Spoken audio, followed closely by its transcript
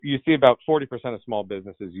You see about 40% of small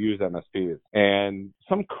businesses use MSPs, and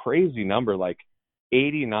some crazy number like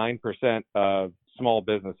 89% of small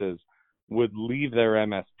businesses would leave their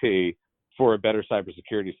MSP for a better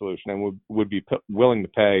cybersecurity solution and would be willing to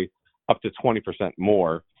pay up to 20%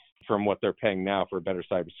 more from what they're paying now for a better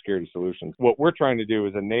cybersecurity solution. What we're trying to do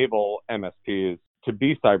is enable MSPs to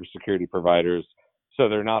be cybersecurity providers, so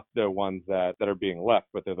they're not the ones that are being left,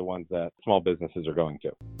 but they're the ones that small businesses are going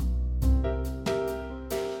to.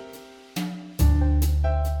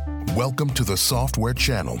 Welcome to the Software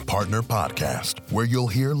Channel Partner Podcast, where you'll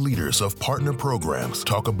hear leaders of partner programs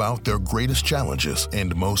talk about their greatest challenges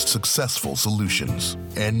and most successful solutions.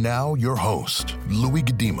 And now your host, Louis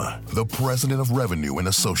Gadima, the President of Revenue and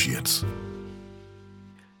Associates.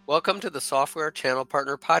 Welcome to the Software Channel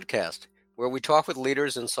Partner Podcast, where we talk with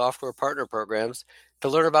leaders in software partner programs to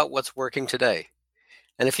learn about what's working today.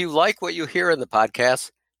 And if you like what you hear in the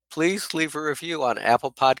podcast, please leave a review on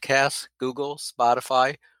Apple Podcasts, Google,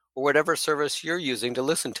 Spotify, or whatever service you're using to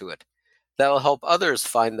listen to it. That will help others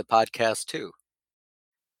find the podcast too.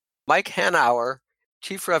 Mike Hanauer,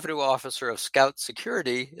 Chief Revenue Officer of Skout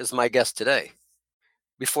Security, is my guest today.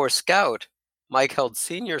 Before Skout, Mike held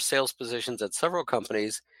senior sales positions at several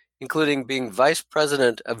companies, including being Vice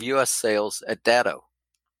President of U.S. Sales at Datto.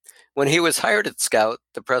 When he was hired at Skout,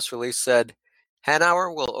 the press release said,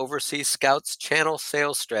 Hanauer will oversee Skout's channel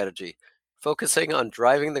sales strategy, focusing on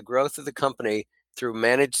driving the growth of the company through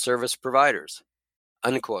managed service providers,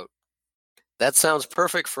 unquote. That sounds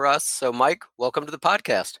perfect for us. So, Mike, welcome to the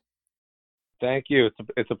podcast. Thank you.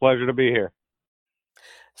 It's a pleasure to be here.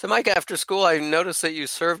 So, Mike, after school, I noticed that you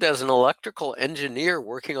served as an electrical engineer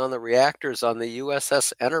working on the reactors on the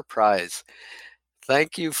USS Enterprise.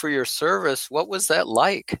 Thank you for your service. What was that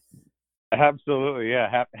like? Absolutely,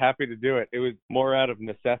 yeah. Happy to do it. It was more out of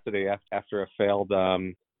necessity after a failed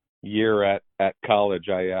year at college.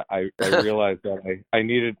 I realized that I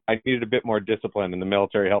needed a bit more discipline, and the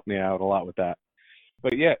military helped me out a lot with that.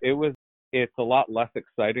 But yeah, it's a lot less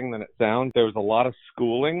exciting than it sounds. There was a lot of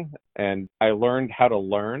schooling, and I learned how to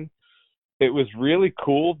learn. It was really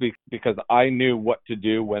cool because I knew what to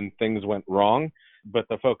do when things went wrong, but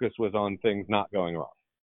the focus was on things not going wrong.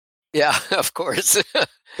 Yeah, of course.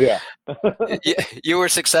 Yeah. You were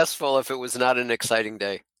successful if it was not an exciting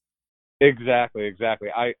day. Exactly.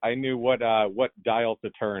 I knew what dial to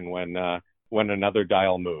turn when another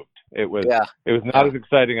dial moved. It was not as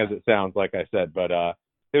exciting as it sounds, like I said, but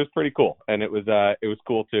it was pretty cool, and it was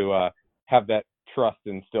cool to have that trust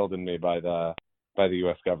instilled in me by the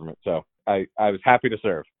U.S. government. So I was happy to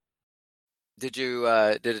serve. Did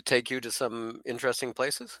it take you to some interesting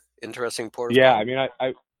places? Interesting ports? Yeah, I mean,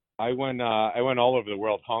 I went all over the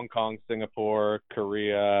world: Hong Kong, Singapore,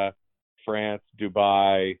 Korea, France,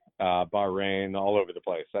 Dubai, Bahrain, all over the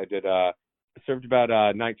place. I served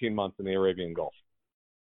about 19 months in the Arabian Gulf.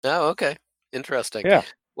 Oh, okay. Interesting. Yeah.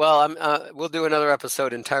 Well, we'll do another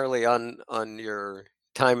episode entirely on your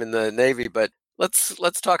time in the Navy, but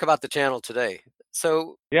let's talk about the channel today.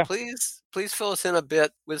 So yeah. Please fill us in a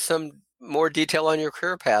bit with some more detail on your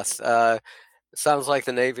career path. Sounds like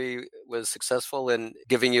the Navy was successful in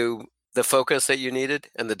giving you the focus that you needed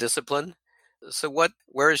and the discipline. So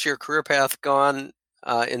where has your career path gone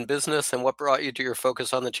in business, and what brought you to your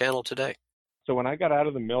focus on the channel today? So when I got out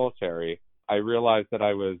of the military, I realized that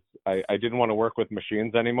I didn't want to work with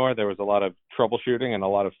machines anymore. There was a lot of troubleshooting and a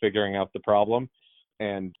lot of figuring out the problem.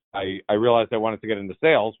 And I realized I wanted to get into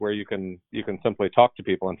sales, where you can simply talk to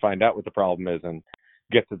people and find out what the problem is and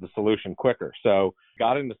get to the solution quicker. So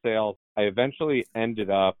got into sales. I eventually ended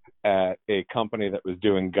up at a company that was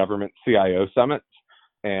doing government CIO summits.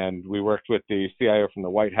 And we worked with the CIO from the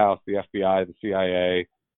White House, the FBI, the CIA,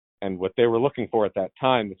 and what they were looking for at that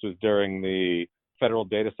time, this was during the Federal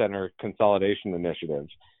Data Center Consolidation Initiative,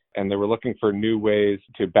 and they were looking for new ways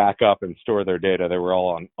to back up and store their data. They were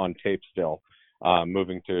all on tape still,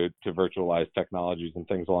 moving to virtualized technologies and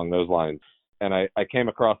things along those lines. And I came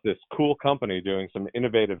across this cool company doing some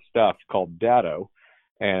innovative stuff called Datto,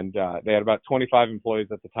 and they had about 25 employees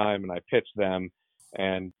at the time, and I pitched them.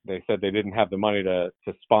 And they said they didn't have the money to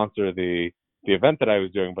sponsor the event that I was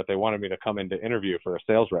doing, but they wanted me to come in to interview for a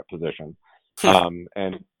sales rep position.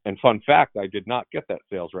 And fun fact, I did not get that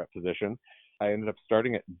sales rep position. I ended up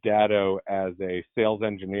starting at Datto as a sales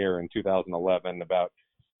engineer in 2011, about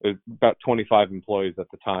 25 employees at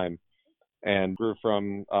the time, and grew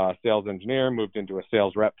from sales engineer, moved into a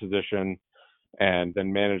sales rep position, and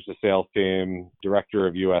then managed the sales team, director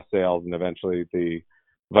of U.S. sales, and eventually the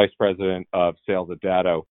vice president of sales at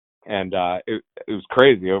Datto. And it was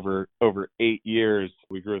crazy. Over 8 years,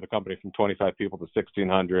 we grew the company from 25 people to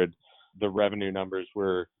 1,600. The revenue numbers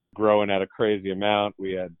were growing at a crazy amount.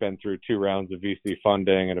 We had been through 2 rounds of VC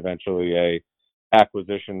funding and eventually a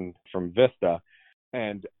acquisition from Vista.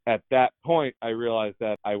 And at that point, I realized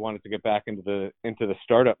that I wanted to get back into the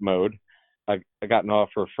startup mode. I got an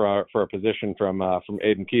offer for a position from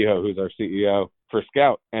Aidan Kehoe, who's our CEO, for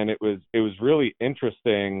Skout, and it was really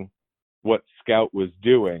interesting what Skout was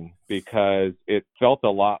doing, because it felt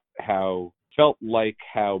like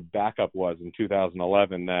how backup was in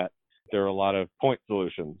 2011, that there were a lot of point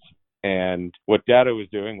solutions. And what Data was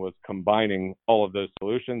doing was combining all of those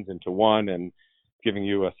solutions into one and giving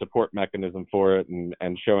you a support mechanism for it,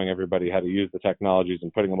 and showing everybody how to use the technologies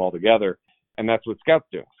and putting them all together. And that's what Skout's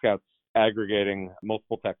doing. Skout's aggregating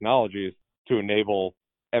multiple technologies to enable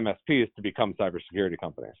MSPs to become cybersecurity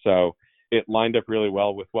companies. So it lined up really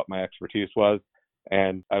well with what my expertise was,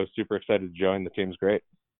 and I was super excited to join. The team's great.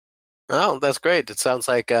 Oh, that's great. It sounds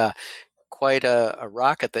like quite a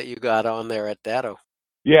rocket that you got on there at Datto.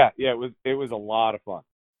 Yeah, it was a lot of fun.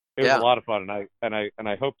 It was Yeah. a lot of fun, and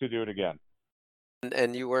I hope to do it again.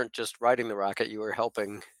 And you weren't just riding the rocket; you were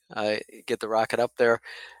helping get the rocket up there.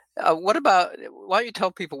 What about? Why don't you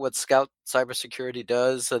tell people what Skout Cybersecurity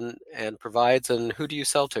does and provides, and who do you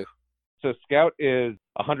sell to? So Skout is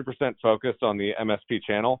 100% focused on the MSP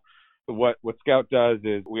channel. What Skout does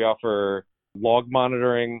is we offer log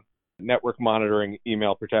monitoring, network monitoring,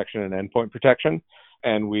 email protection, and endpoint protection.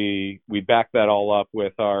 And we back that all up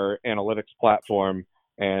with our analytics platform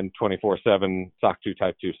and 24/7 SOC 2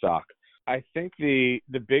 Type 2 SOC. I think the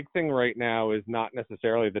big thing right now is not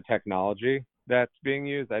necessarily the technology that's being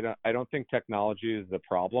used. I don't think technology is the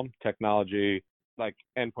problem. Technology like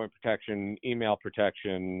endpoint protection, email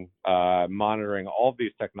protection, monitoring, all of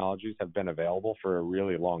these technologies have been available for a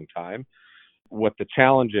really long time. What the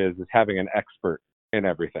challenge is having an expert in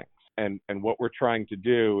everything. And what we're trying to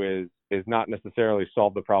do is not necessarily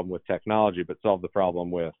solve the problem with technology, but solve the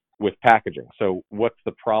problem with packaging. So what's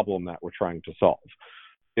the problem that we're trying to solve?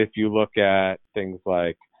 If you look at things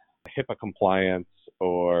like HIPAA compliance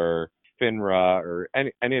or FINRA or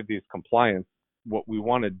any of these compliance, what we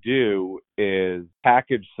want to do is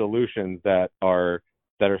package solutions that are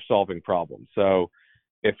solving problems. So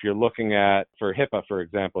if you're looking at, for HIPAA, for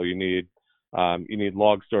example, you need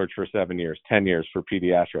log storage for 7 years, 10 years for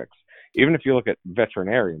pediatrics. Even if you look at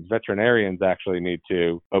veterinarians actually need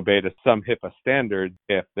to obey to some HIPAA standards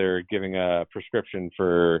if they're giving a prescription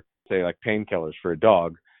for, say, like painkillers for a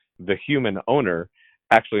dog. The human owner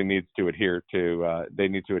actually needs to adhere to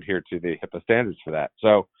the HIPAA standards for that.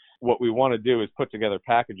 So what we want to do is put together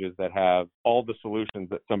packages that have all the solutions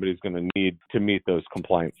that somebody's going to need to meet those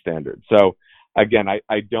compliance standards. So again,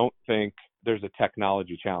 I don't think there's a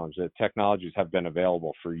technology challenge. The technologies have been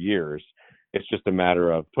available for years. It's just a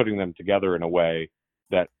matter of putting them together in a way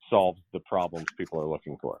that solves the problems people are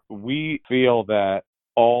looking for. We feel that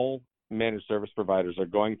all managed service providers are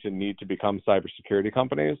going to need to become cybersecurity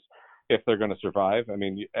companies if they're going to survive. I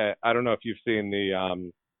mean, I don't know if you've seen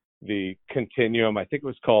the Continuum, I think it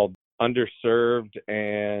was called Underserved,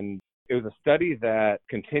 and it was a study that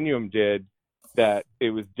Continuum did that it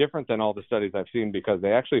was different than all the studies I've seen because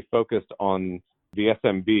they actually focused on the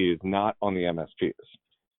SMBs, not on the MSPs.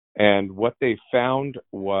 And what they found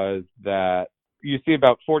was that you see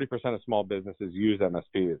about 40% of small businesses use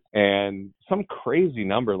MSPs, and some crazy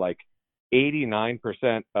number like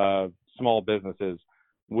 89% of small businesses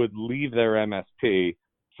would leave their MSP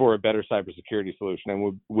for a better cybersecurity solution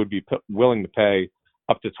and would be willing to pay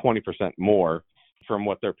up to 20% more from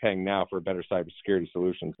what they're paying now for a better cybersecurity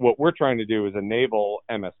solution. What we're trying to do is enable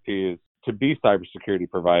MSPs to be cybersecurity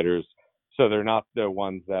providers, so they're not the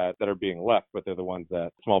ones that are being left, but they're the ones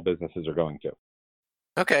that small businesses are going to.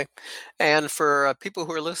 Okay. And for people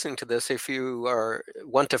who are listening to this, if you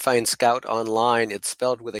want to find Skout online, it's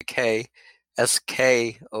spelled with a K,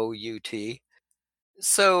 Skout.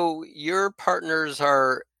 So your partners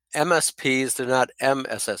are MSPs, they're not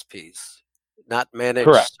MSSPs, not managed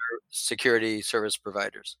Correct. security service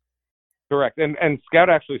providers. Correct. And Skout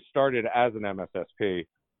actually started as an MSSP,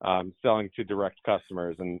 selling to direct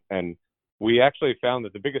customers. And we actually found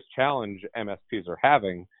that the biggest challenge MSPs are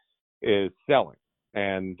having is selling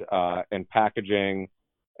and packaging.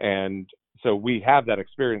 And so we have that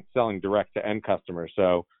experience selling direct to end customers.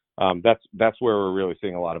 So that's where we're really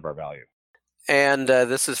seeing a lot of our value. And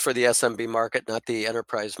this is for the SMB market, not the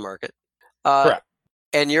enterprise market. Correct.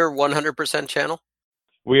 And you're 100% channel?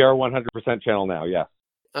 We are 100% channel now, yes.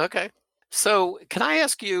 Okay. So can I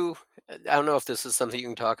ask you, I don't know if this is something you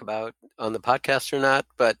can talk about on the podcast or not,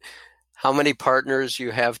 but how many partners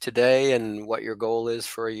you have today and what your goal is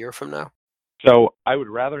for a year from now? So I would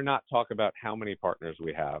rather not talk about how many partners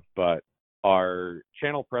we have, but our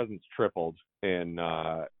channel presence tripled in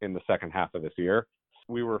the second half of this year.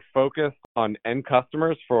 We were focused on end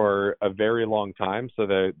customers for a very long time, so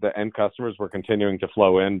the end customers were continuing to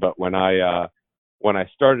flow in. But when I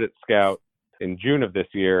started at Skout in June of this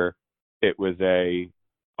year, it was a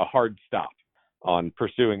hard stop on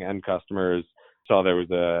pursuing end customers. So there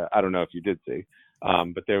was I don't know if you did see,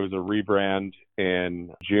 but there was a rebrand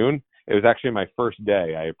in June. It was actually my first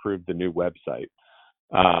day. I approved the new website.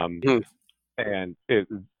 And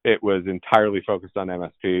it was entirely focused on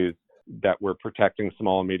MSPs that were protecting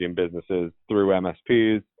small and medium businesses through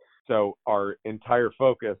MSPs. So our entire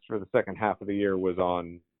focus for the second half of the year was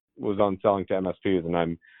on selling to MSPs, and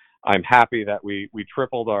I'm happy that we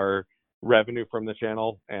tripled our revenue from the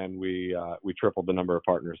channel, and we tripled the number of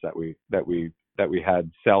partners that we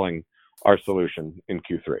had selling our solution in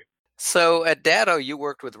Q3. So at Datto, you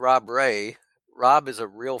worked with Rob Ray. Rob is a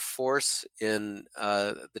real force in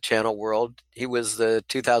the channel world. He was the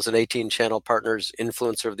 2018 Channel Partners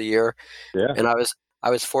Influencer of the Year. Yeah. And I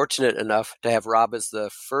was fortunate enough to have Rob as the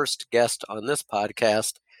first guest on this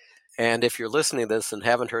podcast. And if you're listening to this and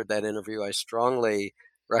haven't heard that interview, I strongly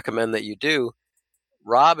recommend that you do.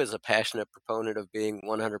 Rob is a passionate proponent of being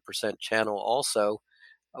 100% channel also.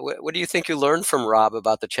 What do you think you learned from Rob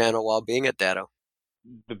about the channel while being at Datto?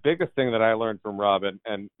 The biggest thing that I learned from Rob,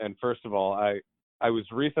 and first of all, I was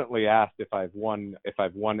recently asked if I've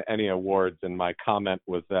won any awards, and my comment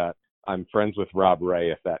was that I'm friends with Rob Ray,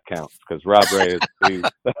 if that counts, because Rob Ray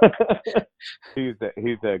he's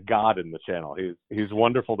a god in the channel. He's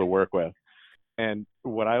wonderful to work with. And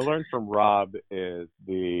what I learned from Rob is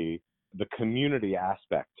the community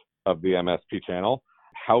aspect of the MSP channel,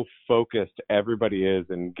 how focused everybody is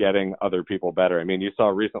in getting other people better. I mean, you saw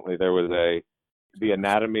recently there was the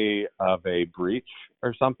anatomy of a breach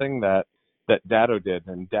or something that Datto did,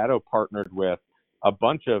 and Datto partnered with a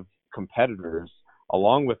bunch of competitors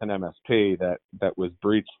along with an MSP that was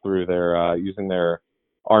breached through their using their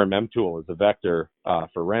RMM tool as a vector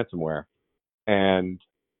for ransomware. And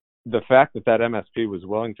the fact that MSP was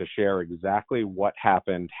willing to share exactly what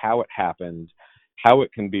happened, how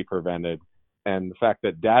it can be prevented, and the fact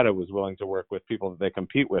that Datto was willing to work with people that they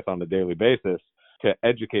compete with on a daily basis to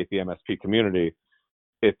educate the MSP community,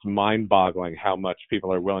 it's mind-boggling how much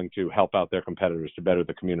people are willing to help out their competitors to better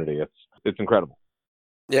the community. It's incredible.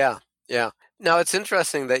 Yeah. Now, it's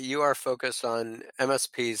interesting that you are focused on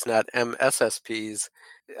MSPs, not MSSPs.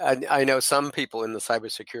 I know some people in the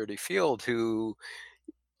cybersecurity field who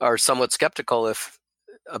are somewhat skeptical if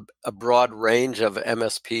a broad range of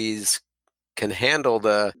MSPs can handle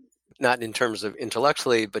not in terms of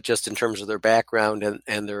intellectually, but just in terms of their background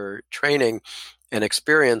and their training and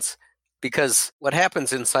experience. Because what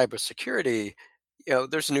happens in cybersecurity,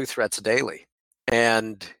 there's new threats daily.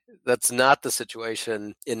 And that's not the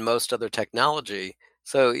situation in most other technology.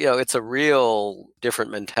 So, it's a real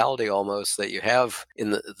different mentality almost that you have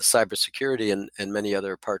in the cybersecurity and many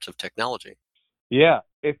other parts of technology. Yeah,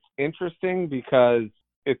 it's interesting because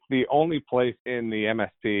it's the only place in the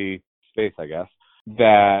MSP space, I guess,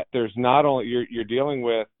 that there's not only you're dealing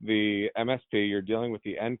with the MSP, you're dealing with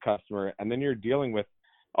the end customer, and then you're dealing with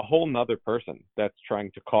a whole nother person that's trying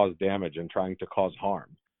to cause damage and trying to cause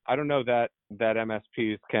harm. I don't know that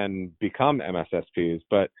MSPs can become MSSPs,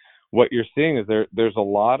 but what you're seeing is there's a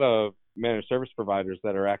lot of managed service providers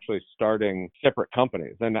that are actually starting separate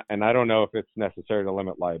companies. And I don't know if it's necessary to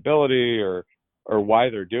limit liability or why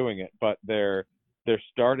they're doing it, but they're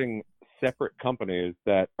starting separate companies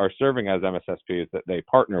that are serving as MSSPs that they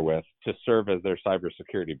partner with to serve as their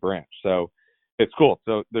cybersecurity branch. So it's cool.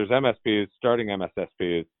 So there's MSPs starting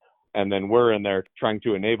MSSPs, and then we're in there trying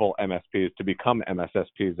to enable MSPs to become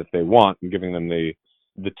MSSPs if they want, and giving them the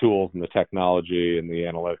tools and the technology and the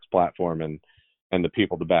analytics platform and the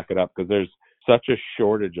people to back it up, because there's such a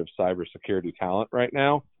shortage of cybersecurity talent right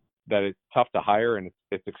now that it's tough to hire, and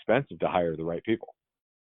it's expensive to hire the right people.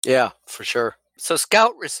 Yeah, for sure. So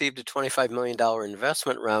Skout received a $25 million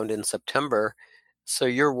investment round in September. So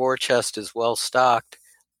your war chest is well stocked.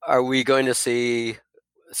 Are we going to see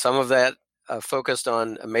some of that focused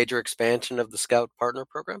on a major expansion of the Skout partner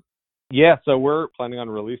program? Yeah, so we're planning on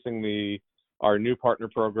releasing our new partner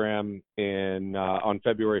program on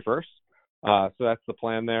February 1st. So that's the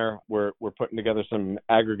plan there. We're putting together some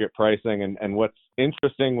aggregate pricing, and what's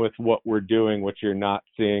interesting with what we're doing, which you're not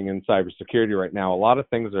seeing in cybersecurity right now, a lot of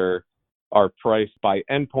things are priced by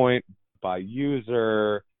endpoint, by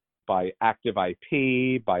user, by active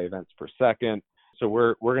IP, by events per second. So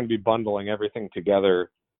we're going to be bundling everything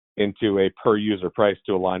together into a per user price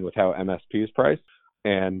to align with how MSPs price,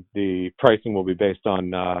 and the pricing will be based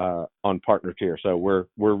on partner tier. So we're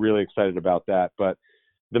really excited about that. But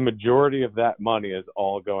the majority of that money is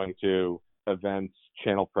all going to events,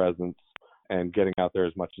 channel presence, and getting out there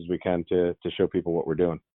as much as we can to show people what we're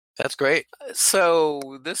doing. That's great.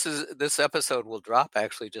 So this episode will drop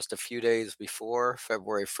actually just a few days before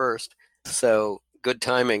February 1st. So good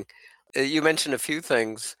timing. You mentioned a few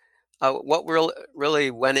things. What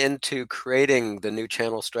really went into creating the new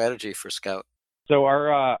channel strategy for Skout? So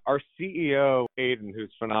our CEO Aiden,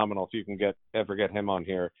 who's phenomenal, if you can ever get him on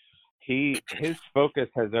here, his focus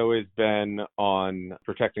has always been on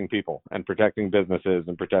protecting people and protecting businesses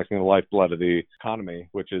and protecting the lifeblood of the economy,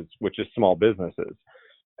 which is small businesses.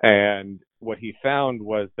 And what he found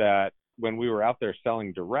was that when we were out there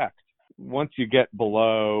selling direct, once you get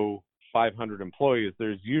below 500 employees,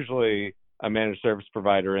 there's usually a managed service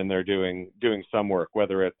provider in there doing some work,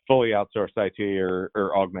 whether it's fully outsourced IT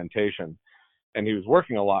or augmentation. And he was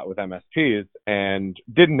working a lot with MSPs and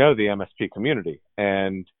didn't know the MSP community.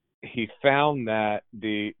 And he found that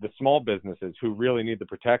the small businesses who really need the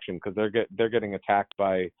protection, because they're getting attacked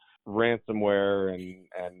by ransomware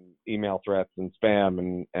and email threats and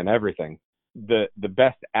spam and everything, the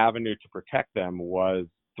best avenue to protect them was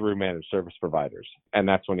through managed service providers. And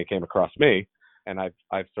that's when he came across me, and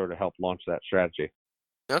I've sort of helped launch that strategy.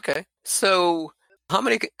 Okay. So how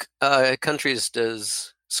many countries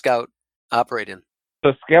does Skout operate in?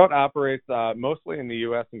 So Skout operates mostly in the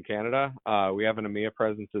U.S. and Canada. We have an EMEA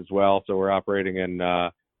presence as well, so we're operating in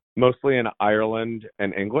mostly in Ireland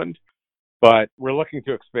and England. But we're looking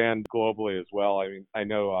to expand globally as well. I mean, I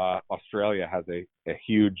know Australia has a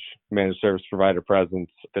huge managed service provider presence.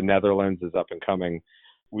 The Netherlands is up and coming.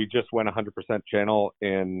 We just went 100% channel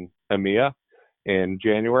in EMEA in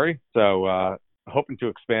January, so hoping to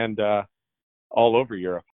expand all over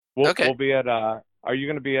Europe. We'll be at. Are you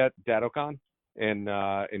going to be at DattoCon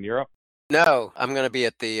in Europe? No, I'm going to be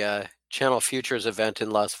at the Channel Futures event in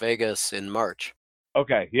Las Vegas in March.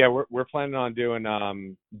 Okay, yeah, we're planning on doing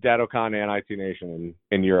DattoCon and IT Nation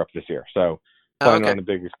in Europe this year, so planning on a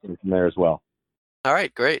big experience from there as well. All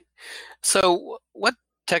right, great. So, what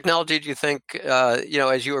technology do you think,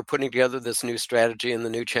 as you were putting together this new strategy and the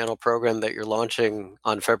new channel program that you're launching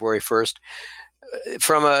on February 1st,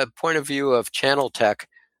 from a point of view of channel tech,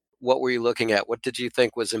 what were you looking at? What did you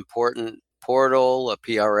think was important? Portal, a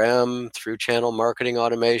PRM, through channel marketing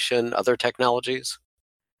automation, other technologies?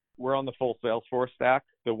 We're on the full Salesforce stack.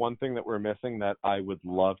 The one thing that we're missing that I would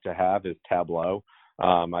love to have is Tableau.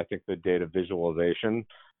 I think the data visualization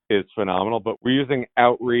is phenomenal, but we're using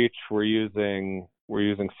Outreach, we're using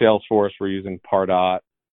Salesforce, we're using Pardot.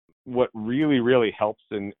 What really, really helps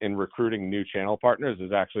in recruiting new channel partners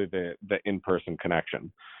is actually the in-person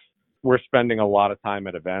connection. We're spending a lot of time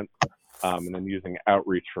at events and then using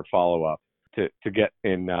Outreach for follow-up to get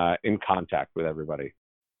in contact with everybody.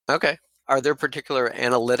 Okay. Are there particular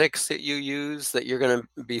analytics that you use that you're going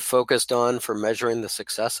to be focused on for measuring the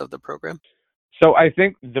success of the program? So I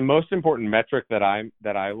think the most important metric that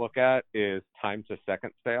I look at is time to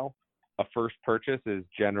second sale. A first purchase is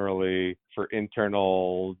generally for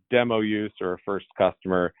internal demo use or a first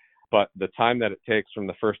customer, but the time that it takes from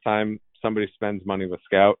the first time somebody spends money with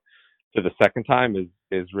Skout to the second time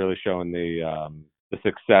is really showing the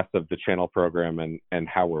success of the channel program and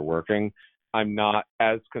how we're working. I'm not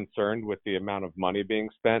as concerned with the amount of money being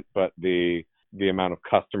spent, but the amount of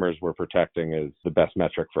customers we're protecting is the best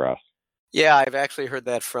metric for us. Yeah, I've actually heard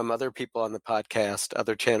that from other people on the podcast,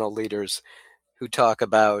 other channel leaders who talk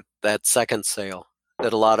about that second sale,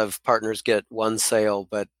 that a lot of partners get one sale,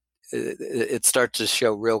 but it starts to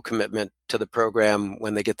show real commitment to the program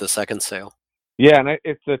when they get the second sale. Yeah, and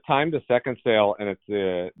it's the time to second sale, and it's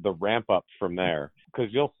the ramp up from there.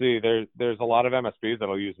 Because you'll see there's a lot of MSPs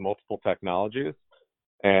that'll use multiple technologies,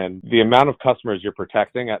 and the amount of customers you're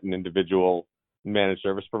protecting at an individual managed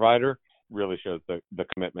service provider really shows the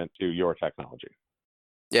commitment to your technology.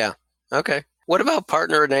 Yeah. Okay. What about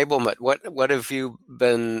partner enablement? What have you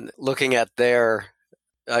been looking at there?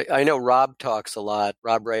 I know Rob talks a lot.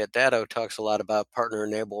 Rob Ray at Datto talks a lot about partner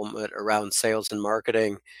enablement around sales and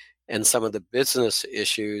marketing and some of the business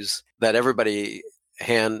issues that everybody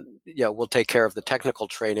will take care of the technical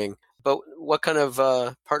training. But what kind of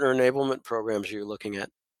partner enablement programs are you looking at?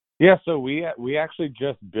 Yeah, so we actually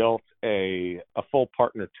just built a full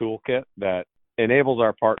partner toolkit that enables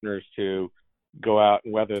our partners to go out,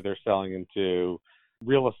 and whether they're selling into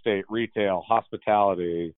real estate, retail,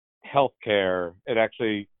 hospitality, healthcare,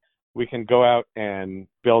 we can go out and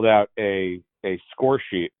build out a score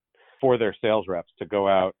sheet for their sales reps to go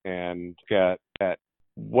out and get at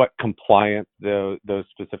what compliance those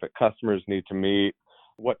specific customers need to meet,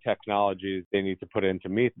 what technologies they need to put in to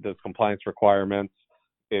meet those compliance requirements,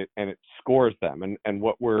 and it scores them. And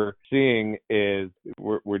what we're seeing is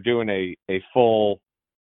we're doing a full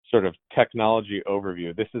sort of technology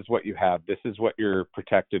overview. This is what you have. This is what you're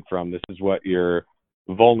protected from. This is what you're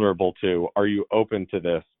vulnerable to. Are you open to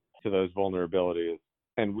those vulnerabilities?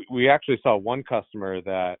 And we actually saw one customer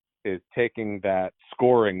that is taking that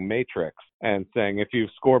scoring matrix and saying, if you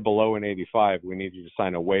score below an 85, we need you to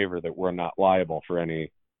sign a waiver that we're not liable for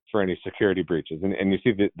any security breaches. And you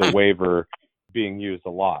see the waiver being used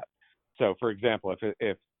a lot. So, for example,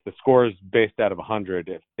 if the score is based out of 100,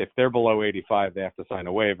 if they're below 85, they have to sign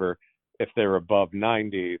a waiver. If they're above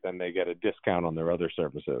 90, then they get a discount on their other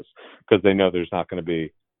services because they know there's going to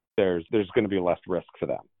be less risk for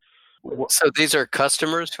them. So these are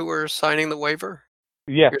customers who are signing the waiver?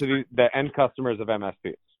 Yes, so the end customers of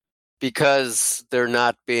MSPs. Because they're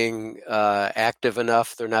not being active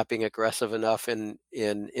enough, they're not being aggressive enough in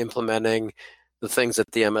implementing the things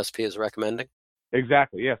that the MSP is recommending?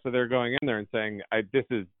 Exactly, yeah. So they're going in there and saying,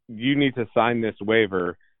 you need to sign this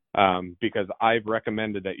waiver because I've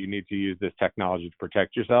recommended that you need to use this technology to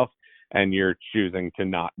protect yourself, and you're choosing to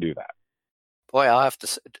not do that. Boy, I'll have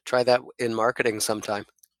to try that in marketing sometime.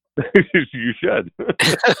 You should.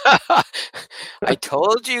 I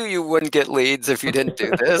told you wouldn't get leads if you didn't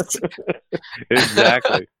do this.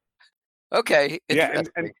 Exactly. Okay. Yeah,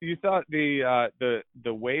 and you saw the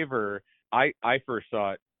waiver. I first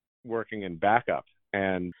saw it working in backup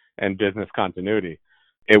and business continuity.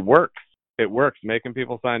 It works. It works making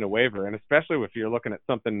people sign a waiver, and especially if you're looking at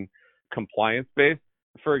something compliance based.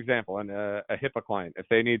 For example, in a HIPAA client, if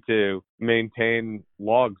they need to maintain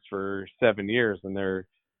logs for 7 years and they're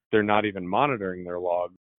not even monitoring their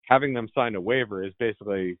logs, having them sign a waiver is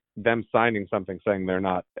basically them signing something saying they're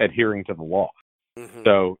not adhering to the law. Mm-hmm.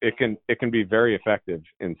 So it can be very effective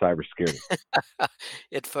in cybersecurity.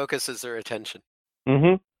 It focuses their attention.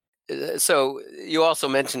 Mm-hmm. So you also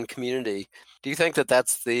mentioned community. Do you think that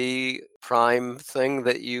that's the prime thing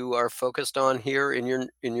that you are focused on here in your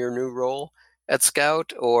new role at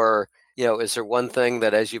Skout? Or, is there one thing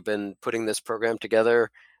that as you've been putting this program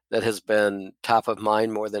together that has been top of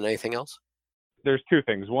mind more than anything else? There's two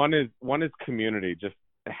things. One is community, just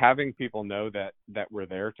having people know that we're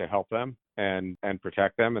there to help them and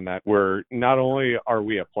protect them, and that we're not only are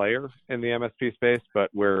we a player in the MSP space, but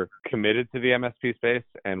we're committed to the MSP space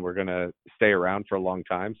and we're going to stay around for a long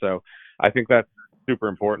time. So I think that's super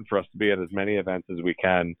important for us to be at as many events as we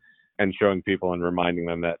can and showing people and reminding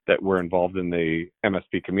them that we're involved in the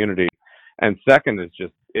MSP community. And second is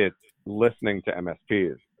just it's listening to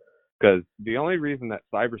MSPs. Because the only reason that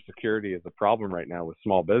cybersecurity is a problem right now with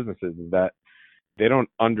small businesses is that they don't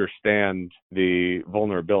understand the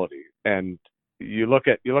vulnerability. And you look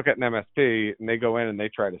at an MSP and they go in and they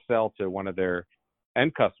try to sell to one of their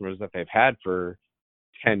end customers that they've had for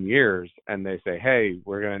 10 years, and they say, "Hey,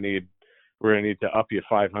 we're gonna need to up you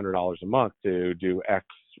 $500 a month to do X,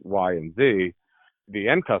 Y, and Z." The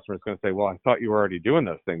end customer is going to say, "Well, I thought you were already doing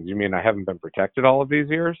those things. You mean I haven't been protected all of these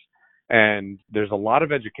years?" And there's a lot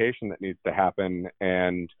of education that needs to happen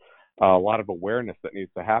and a lot of awareness that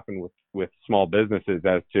needs to happen with small businesses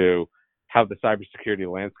as to how the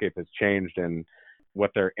cybersecurity landscape has changed and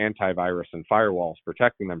what their antivirus and firewalls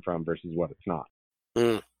protecting them from versus what it's not.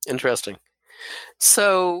 Interesting.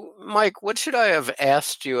 So, Mike, what should I have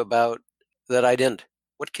asked you about that I didn't?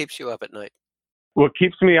 What keeps you up at night? What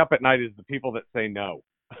keeps me up at night is the people that say no.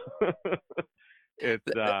 It's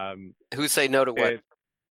who say no to what?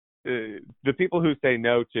 The people who say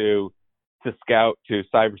no to Skout, to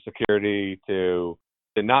cybersecurity, to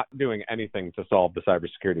not doing anything to solve the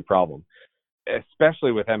cybersecurity problem,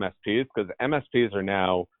 especially with MSPs, because MSPs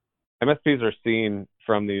are seen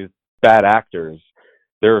from these bad actors.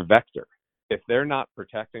 They're a vector. If they're not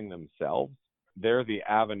protecting themselves, they're the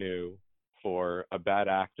avenue for a bad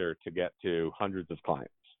actor to get to hundreds of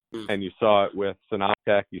clients. And you saw it with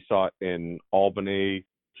Synoptech. You saw it in Albany,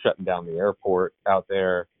 shutting down the airport out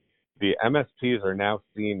there. The MSPs are now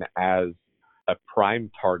seen as a prime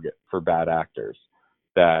target for bad actors,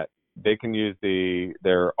 that they can use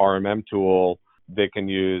their RMM tool. They can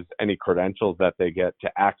use any credentials that they get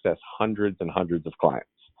to access hundreds and hundreds of clients.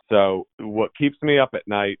 So what keeps me up at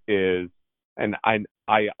night is, and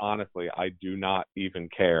I honestly, I do not even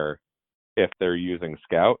care if they're using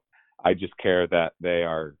Skout. I just care that they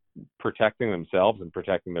are protecting themselves and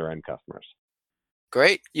protecting their end customers.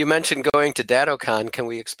 Great. You mentioned going to DattoCon. Can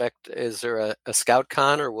we expect, is there a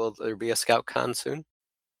SkoutCon, or will there be a SkoutCon soon?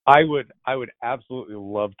 I would absolutely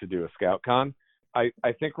love to do a SkoutCon. I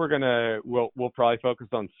think we'll probably focus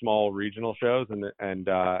on small regional shows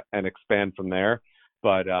and expand from there.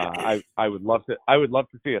 But I would love to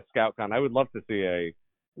see a SkoutCon. I would love to see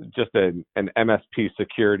an MSP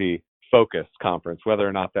security focused conference, whether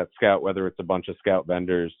or not that's Skout, whether it's a bunch of Skout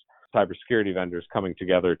vendors. cybersecurity vendors coming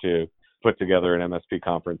together to put together an MSP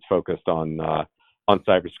conference focused on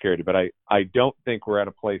cybersecurity. But I don't think we're at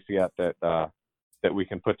a place yet that we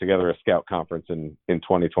can put together a Skout conference in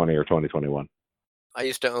 2020 or 2021. I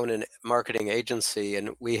used to own a marketing agency,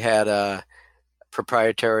 and we had a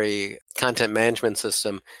proprietary content management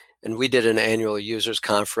system, and we did an annual users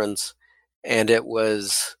conference, and it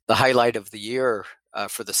was the highlight of the year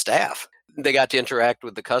for the staff. They got to interact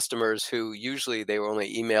with the customers who usually they were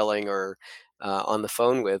only emailing or on the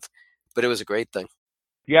phone with, but it was a great thing.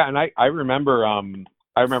 Yeah, and I remember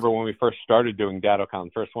when we first started doing DattoCon.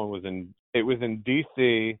 The first one was in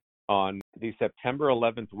DC on the September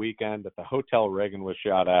 11th weekend at the Hotel Reagan was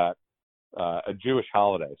shot at, a Jewish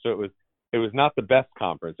holiday. So it was not the best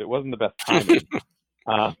conference. It wasn't the best timing.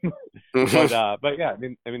 But yeah,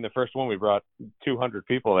 I mean the first one we brought 200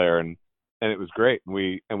 people there, and it was great. And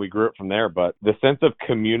we grew it from there. But the sense of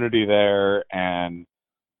community there and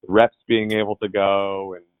reps being able to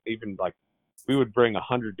go, and even like we would bring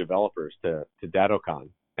 100 developers to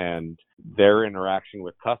DattoCon, and their interaction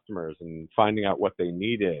with customers and finding out what they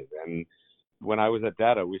needed. And when I was at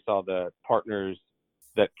Datto, we saw the partners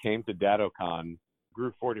that came to DattoCon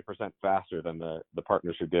grew 40% faster than the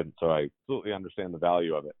partners who didn't. So I absolutely understand the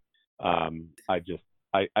value of it. I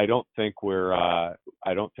don't think we're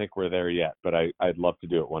there yet, but I'd love to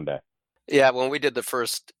do it one day. Yeah, when we did the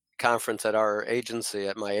first conference at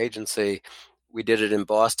my agency, we did it in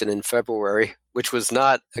Boston in February, which was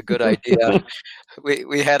not a good idea.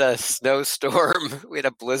 We had a snowstorm, we had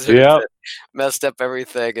a blizzard that messed up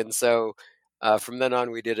everything, and so from then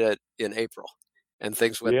on we did it in April, and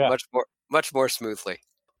things went much more smoothly.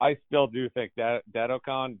 I still do think that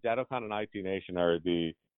DattoCon and IT Nation are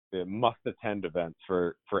the must-attend events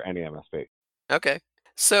for any MSP. Okay,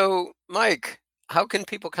 so Mike, how can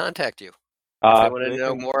people contact you if they want to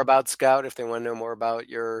know more about Skout? If they want to know more about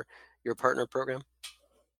your partner program?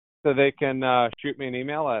 So they can shoot me an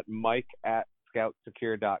email at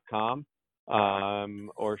mike@scoutsecure.com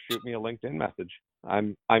or shoot me a LinkedIn message.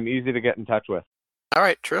 I'm easy to get in touch with. All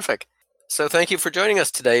right, terrific. So thank you for joining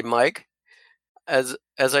us today, Mike. As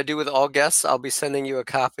I do with all guests, I'll be sending you a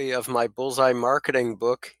copy of my Bullseye Marketing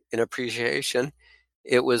book in appreciation.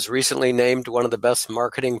 It was recently named one of the best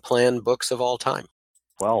marketing plan books of all time.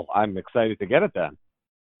 Well, I'm excited to get it then.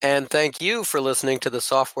 And thank you for listening to the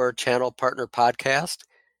Software Channel Partner Podcast.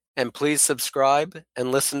 And please subscribe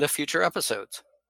and listen to future episodes.